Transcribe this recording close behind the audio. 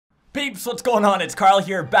Peeps, what's going on? It's Karl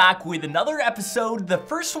here, back with another episode, the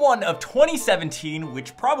first one of 2017,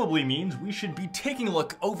 which probably means we should be taking a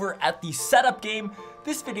look over at the setup game.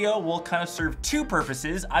 This video will kind of serve two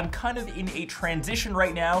purposes. I'm kind of in a transition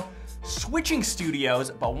right now, switching studios,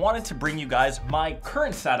 but wanted to bring you guys my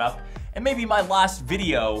current setup and maybe my last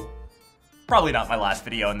video. Probably not my last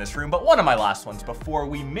video in this room, but one of my last ones before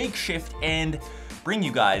we makeshift and bring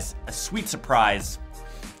you guys a sweet surprise.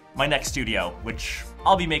 My next studio, which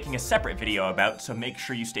I'll be making a separate video about, so make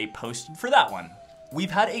sure you stay posted for that one.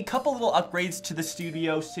 We've had a couple little upgrades to the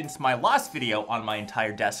studio since my last video on my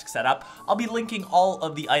entire desk setup. I'll be linking all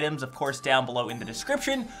of the items, of course, down below in the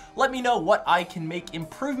description. Let me know what I can make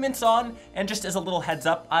improvements on, and just as a little heads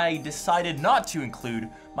up, I decided not to include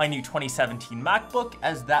my new 2017 MacBook,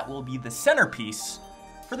 as that will be the centerpiece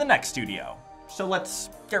for the next studio. So let's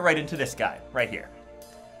get right into this guy, right here.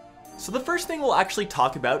 So the first thing we'll actually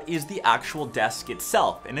talk about is the actual desk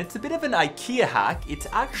itself, and it's a bit of an IKEA hack. It's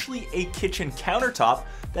actually a kitchen countertop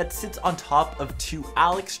that sits on top of two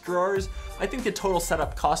Alex drawers. I think the total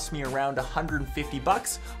setup costs me around 150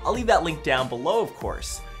 bucks. I'll leave that link down below, of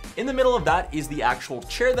course. In the middle of that is the actual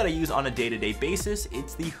chair that I use on a day-to-day basis.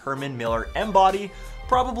 It's the Herman Miller M-Body.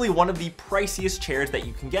 Probably one of the priciest chairs that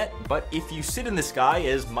you can get, but if you sit in this guy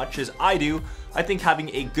as much as I do, I think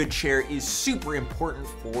having a good chair is super important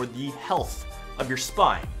for the health of your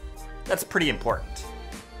spine. That's pretty important.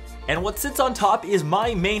 And what sits on top is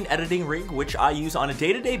my main editing rig, which I use on a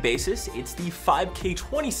day-to-day basis. It's the 5K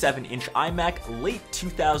 27-inch iMac late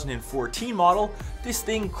 2014 model. This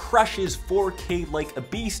thing crushes 4K like a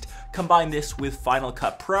beast. Combine this with Final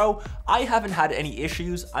Cut Pro. I haven't had any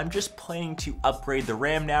issues. I'm just planning to upgrade the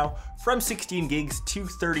RAM now from 16 gigs to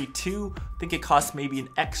 32. I think it costs maybe an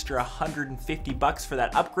extra 150 bucks for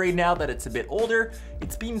that upgrade now that it's a bit older.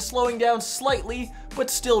 It's been slowing down slightly, but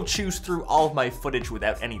still chews through all of my footage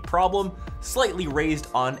without any problem. Slightly raised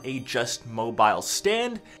on a just mobile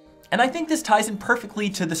stand. And I think this ties in perfectly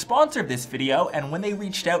to the sponsor of this video, and when they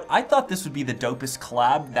reached out, I thought this would be the dopest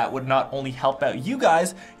collab that would not only help out you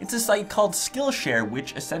guys. It's a site called Skillshare,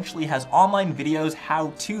 which essentially has online videos,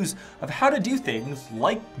 how-tos of how to do things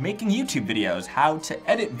like making YouTube videos, how to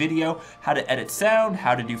edit video, how to edit sound,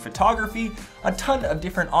 how to do photography, a ton of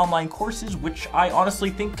different online courses, which I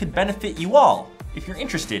honestly think could benefit you all. If you're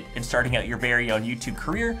interested in starting out your very own YouTube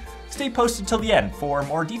career, stay posted till the end for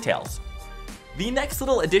more details. The next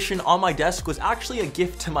little addition on my desk was actually a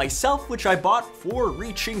gift to myself, which I bought for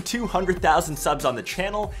reaching 200,000 subs on the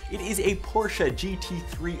channel. It is a Porsche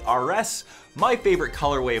GT3 RS, my favorite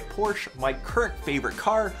colorway of Porsche, my current favorite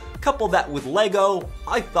car. Couple that with Lego,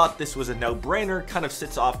 I thought this was a no-brainer, kind of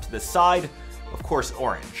sits off to the side, of course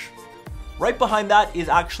orange. Right behind that is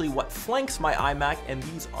actually what flanks my iMac, and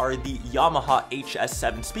these are the Yamaha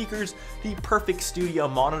HS7 speakers, the perfect studio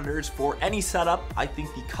monitors for any setup. I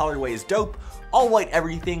think the colorway is dope. All white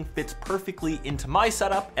everything fits perfectly into my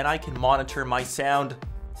setup, and I can monitor my sound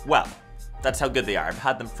well. That's how good they are. I've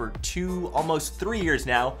had them for almost 3 years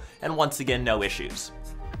now, and once again, no issues.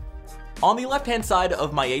 On the left-hand side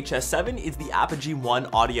of my HS7 is the Apogee 1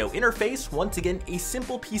 audio interface. Once again, a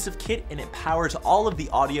simple piece of kit, and it powers all of the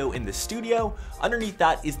audio in the studio. Underneath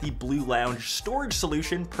that is the Blue Lounge storage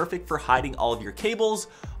solution, perfect for hiding all of your cables.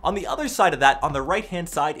 On the other side of that, on the right-hand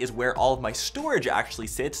side, is where all of my storage actually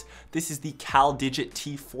sits. This is the CalDigit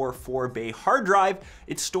T44 Bay hard drive.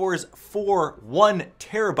 It stores 4 1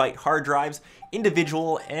 terabyte hard drives,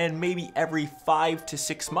 individual, and maybe every 5 to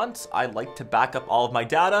 6 months, I like to back up all of my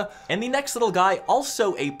data. And the next little guy,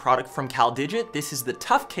 also a product from CalDigit. This is the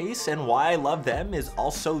Tough Case, and why I love them is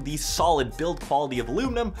also the solid build quality of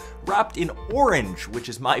aluminum wrapped in orange, which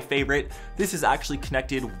is my favorite. This is actually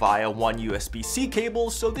connected via one USB-C cable,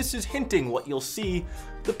 so this is hinting what you'll see,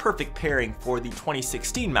 the perfect pairing for the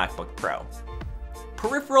 2016 MacBook Pro.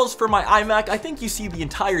 Peripherals for my iMac, I think you see the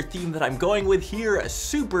entire theme that I'm going with here.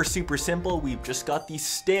 Super simple. We've just got the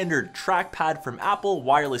standard trackpad from Apple,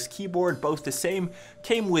 wireless keyboard, both the same,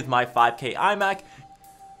 came with my 5K iMac.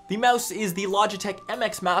 The mouse is the Logitech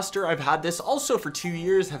MX Master. I've had this also for 2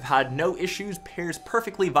 years, have had no issues, pairs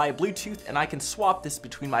perfectly via Bluetooth, and I can swap this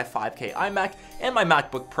between my 5K iMac and my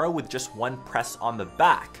MacBook Pro with just one press on the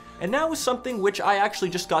back. And now something which I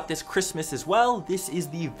actually just got this Christmas as well. This is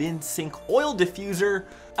the VinSync oil diffuser.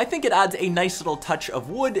 I think it adds a nice little touch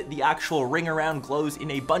of wood. The actual ring around glows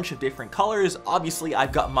in a bunch of different colors. Obviously,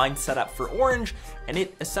 I've got mine set up for orange, and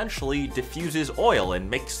it essentially diffuses oil and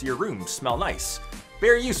makes your room smell nice.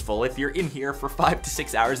 Very useful if you're in here for 5 to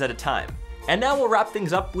 6 hours at a time. And now we'll wrap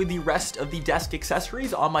things up with the rest of the desk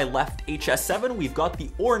accessories. On my left HS7, we've got the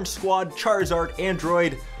Orange Squad Charizard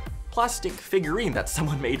Android. plastic figurine that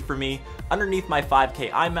someone made for me. Underneath my 5K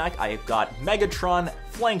iMac, I have got Megatron,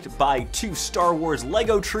 flanked by 2 Star Wars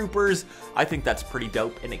Lego Troopers. I think that's pretty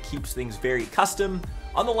dope, and it keeps things very custom.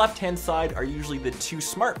 On the left-hand side are usually the 2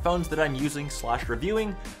 smartphones that I'm using /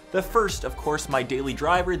 reviewing. The first, of course, my daily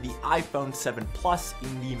driver, the iPhone 7 Plus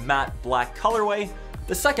in the matte black colorway.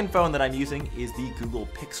 The second phone that I'm using is the Google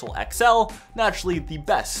Pixel XL, naturally the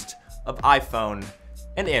best of iPhone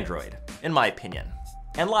and Android, in my opinion.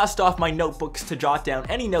 And last off, my notebooks to jot down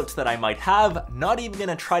any notes that I might have. Not even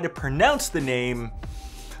gonna try to pronounce the name.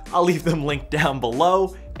 I'll leave them linked down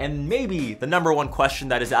below. And maybe the #1 question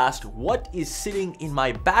that is asked, what is sitting in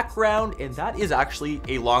my background? And that is actually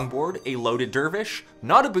a longboard, a loaded dervish,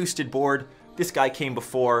 not a boosted board. This guy came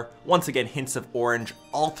before. Once again, hints of orange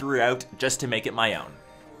all throughout just to make it my own.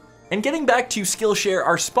 And getting back to Skillshare,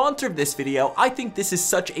 our sponsor of this video, I think this is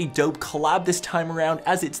such a dope collab this time around,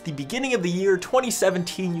 as it's the beginning of the year,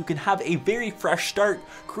 2017. You can have a very fresh start,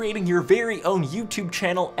 creating your very own YouTube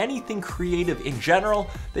channel, anything creative in general.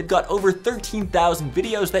 They've got over 13,000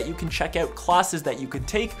 videos that you can check out, classes that you can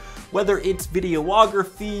take, whether it's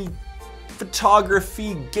videography,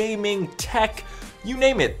 photography, gaming, tech, you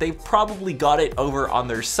name it, they've probably got it over on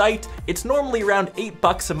their site. It's normally around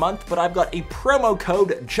 $8 a month, but I've got a promo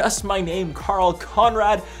code, just my name,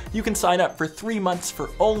 KARLCONRAD. You can sign up for 3 months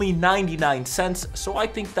for only 99 cents, so I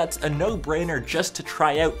think that's a no-brainer just to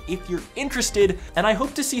try out if you're interested. And I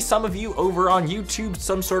hope to see some of you over on YouTube,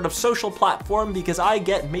 some sort of social platform, because I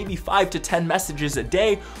get maybe 5 to 10 messages a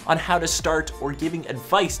day on how to start or giving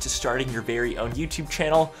advice to starting your very own YouTube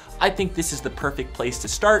channel. I think this is the perfect place to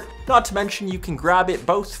start. Not to mention you can grab it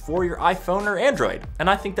both for your iPhone or Android, and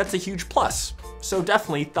I think that's a huge plus. So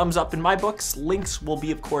definitely thumbs up in my books. Links will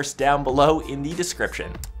be, of course, down below in the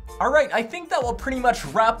description. All right, I think that will pretty much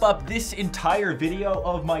wrap up this entire video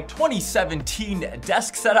of my 2017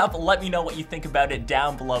 desk setup. Let me know what you think about it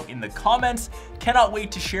down below in the comments. Cannot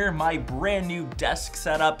wait to share my brand new desk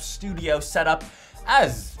setup, studio setup,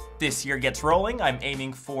 as this year gets rolling. I'm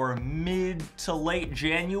aiming for mid to late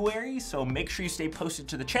January, so make sure you stay posted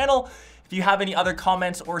to the channel. If you have any other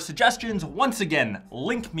comments or suggestions, once again,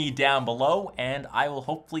 link me down below, and I will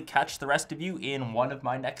hopefully catch the rest of you in one of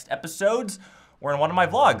my next episodes or in one of my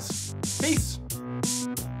vlogs. Peace.